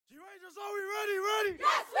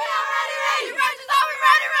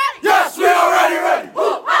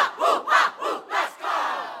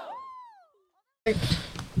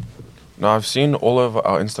Now, I've seen all over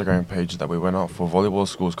our Instagram page that we went out for Volleyball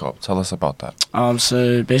Schools Cup. Tell us about that.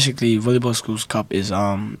 So basically, Volleyball Schools Cup is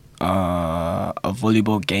a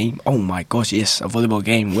volleyball game. Oh my gosh, yes, a volleyball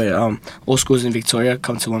game where all schools in Victoria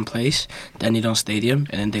come to one place, Dandenong Stadium,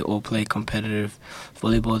 and then they all play competitive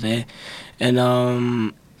volleyball there. And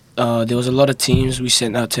there was a lot of teams. We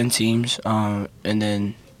sent out 10 teams, and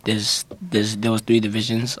then there was 3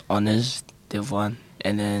 divisions: Honours, Div 1,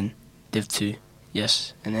 and then Div 2.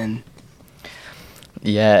 Yes, and then.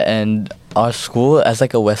 Yeah, and our school, as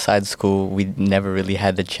like a West Side school, we never really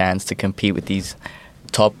had the chance to compete with these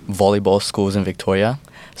top volleyball schools in Victoria.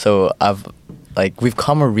 So we've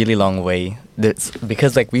come a really long way.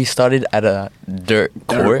 Because we started at a dirt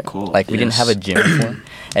court. We didn't have a gym before.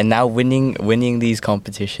 And now winning these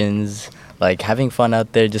competitions, having fun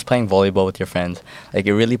out there, just playing volleyball with your friends, it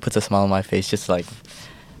really puts a smile on my face just to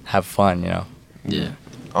have fun, Yeah.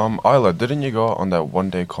 Isla, didn't you go on that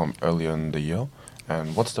one-day comp earlier in the year?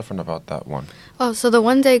 And what's different about that one? Oh, so the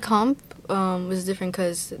one-day comp was different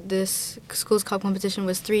because this Schools Cup competition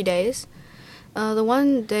was 3 days. The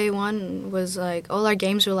one-day one was all our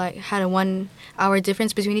games were had a 1 hour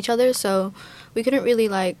difference between each other, so we couldn't really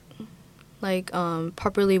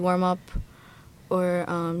properly warm up or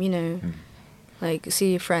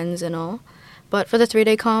see friends and all. But for the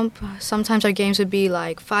 3-day comp, sometimes our games would be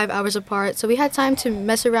 5 hours apart, so we had time to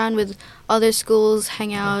mess around with other schools,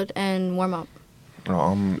 hang out, and warm up.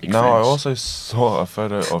 Now, I also saw a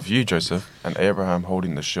photo of you, Joseph, and Abraham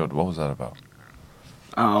holding the shield. What was that about?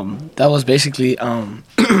 That was basically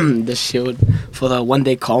the shield for the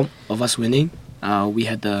one-day comp of us winning. We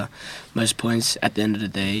had the most points at the end of the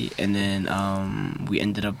day, and then we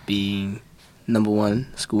ended up being number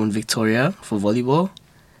 1 school in Victoria for volleyball.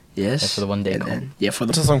 Yes. Yeah, for the one-day comp.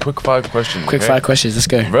 This is some quick 5 questions. Quick 5 questions. Let's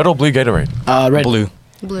go. Red or blue Gatorade? Red. Blue.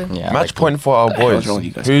 Blue. Yeah, Match point for our boys. What's wrong with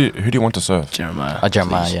you guys? Who do you want to serve? Jeremiah.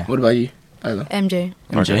 Jeremiah, please. yeah. What about you? Isla? MJ.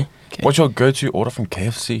 MJ. Okay. What's your go-to order from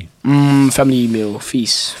KFC? Family meal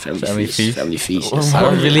feast. Family feast. Family feast. Yes.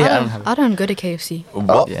 I don't go to KFC.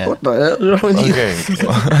 What? Yeah. What the hell is wrong with you? Okay.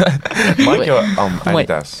 Nike or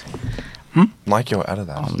Adidas? Nike or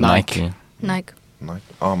Adidas? Nike. Nike.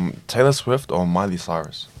 Taylor Swift or Miley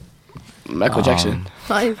Cyrus? Michael Jackson.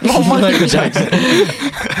 Michael Jackson.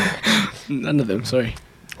 None of them. Sorry.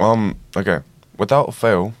 Okay. Without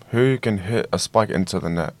fail, who can hit a spike into the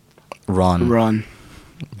net? Ron.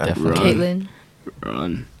 Definitely. Caitlin.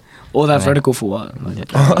 Ron. All that vertical for what?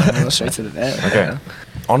 Straight to the net. Okay.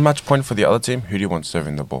 On match point for the other team, who do you want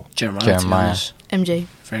serving the ball? Jeremiah. MJ.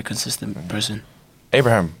 Very consistent person.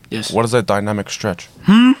 Abraham. Yes. What is a dynamic stretch?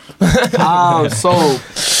 So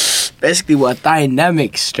basically what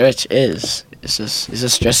dynamic stretch is. It's just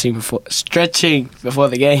stretching before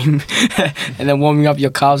the game, and then warming up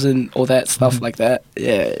your calves and all that stuff like that.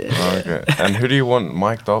 Yeah. Okay. And who do you want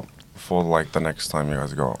mic'd up for the next time you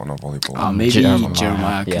guys go on a volleyball? Maybe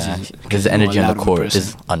Jeremiah. Yeah, his energy on the court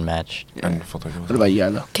is unmatched. Yeah. And for the girls? What about you,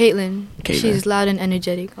 Isla? Caitlin. She's loud and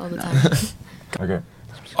energetic all the time. Okay.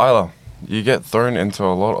 Isla, you get thrown into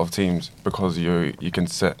a lot of teams because you can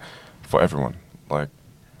set for everyone.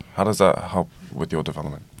 How does that help with your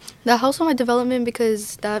development? That helps with my development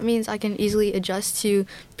because that means I can easily adjust to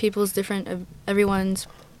everyone's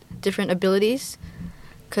different abilities.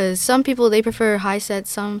 Because some people, they prefer high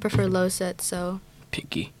sets, some prefer low sets, so...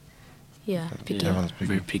 Picky. Yeah, picky. Everyone's picky.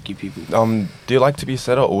 Very picky people. Do you like to be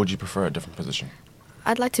setter or would you prefer a different position?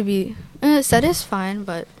 I'd like to be... set is fine,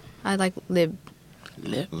 but I like lib.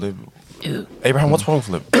 Lib? Ew. Abraham, what's wrong with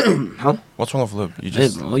lib? Huh? What's wrong with lib?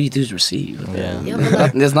 Lib, all you do is receive.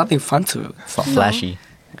 Yeah. There's nothing fun to it. It's not flashy.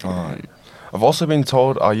 I've also been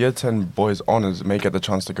told our Year 10 boys' honours may get the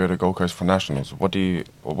chance to go to Gold Coast for nationals. What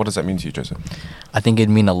does that mean to you, Joseph? I think it'd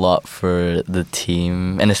mean a lot for the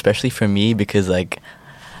team, and especially for me because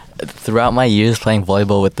throughout my years playing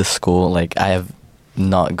volleyball with the school, I have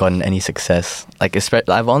not gotten any success.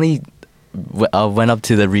 I've only went up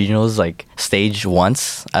to the regionals stage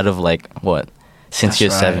once out of since That's year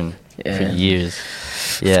right. 7 Yeah. for years.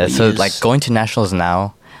 Yeah, so going to nationals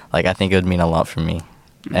now, I think it would mean a lot for me.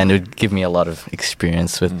 And it would give me a lot of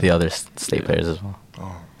experience with the other state players as well.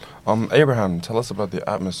 Abraham, tell us about the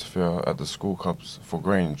atmosphere at the school cups for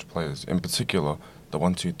Grange players, in particular the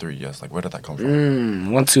 1, 2, 3 yes. Where did that come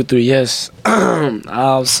from? 1, 2, 3 yes.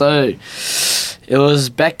 So it was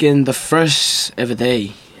back in the first ever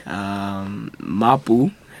day.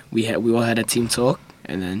 Mapu, we all had a team talk,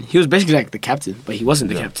 and then he was basically the captain, but he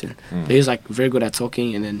wasn't the captain. But he was very good at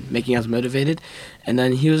talking and then making us motivated. And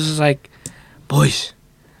then he was just boys,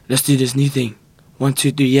 let's do this new thing. 1,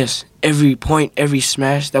 2, 3 yes. Every point, every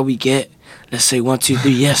smash that we get, let's say 1, 2,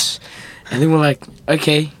 3 yes. And then we're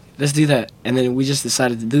okay, let's do that. And then we just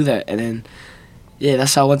decided to do that. And then, yeah,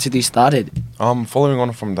 that's how 123 started. Following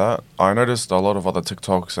on from that, I noticed a lot of other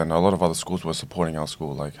TikToks and a lot of other schools were supporting our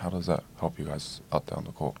school. Like, how does that help you guys out there on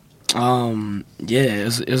the court? Yeah, it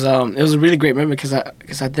was a really great moment because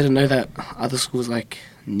I didn't know that other schools like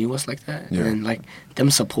knew us like that. Yeah. And then like them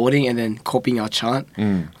supporting and then copying our chant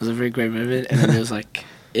was a very great moment. And then it was like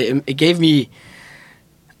it gave me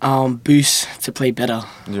boost to play better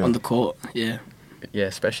on the court. Yeah. Yeah,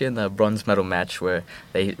 especially in the bronze medal match where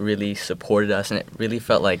they really supported us and it really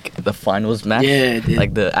felt like the finals match. Yeah, it did.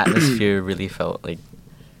 Like the atmosphere really felt like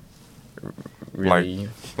really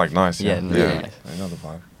Like nice. Yeah, Yeah. nice. I know the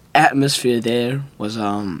vibe. Atmosphere there was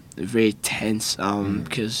very tense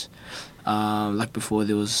because like before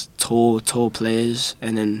there was tall players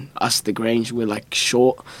and then us the Grange were like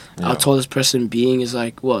short. Our tallest person being is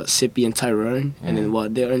like what Sippy and Tyrone and then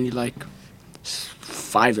what they're only like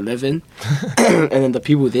 5'11", and then the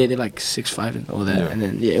people there they're like 6'5" and all that. Yeah. And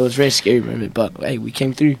then it was very scary moment, but hey, we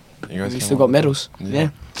came through. You guys We came still out got with medals. it. Yeah.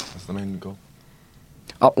 That's the main goal.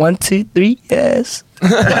 1, 2, 3, yes.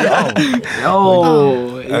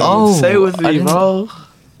 Oh. Say it with me, bro.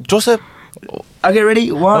 Joseph. Okay,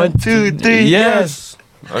 ready? 1, 2, 3, yes.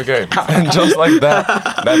 Okay, and just like that,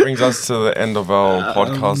 that brings us to the end of our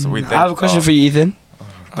podcast. We I have a question for you, Ethan.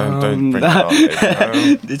 Don't bring it up.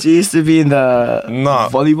 No. Did you used to be in the No.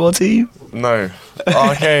 volleyball team? No.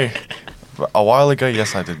 Okay. A while ago,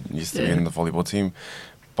 yes, I did used to be in the volleyball team,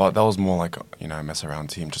 but that was more like a mess around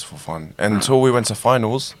team just for fun. Until we went to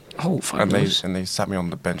finals, Oh, finals. and they sat me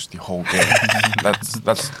on the bench the whole game. that's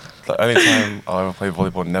the only time I'll ever play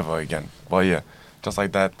volleyball. Never again. But yeah, just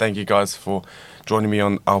like that. Thank you guys for joining me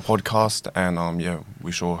on our podcast, and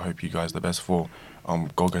we sure hope you guys the best for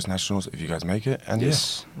Gold Coast Nationals if you guys make it. And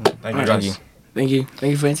Yes. thank you Alright. guys. Thank you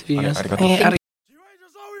for interviewing us. Arigato.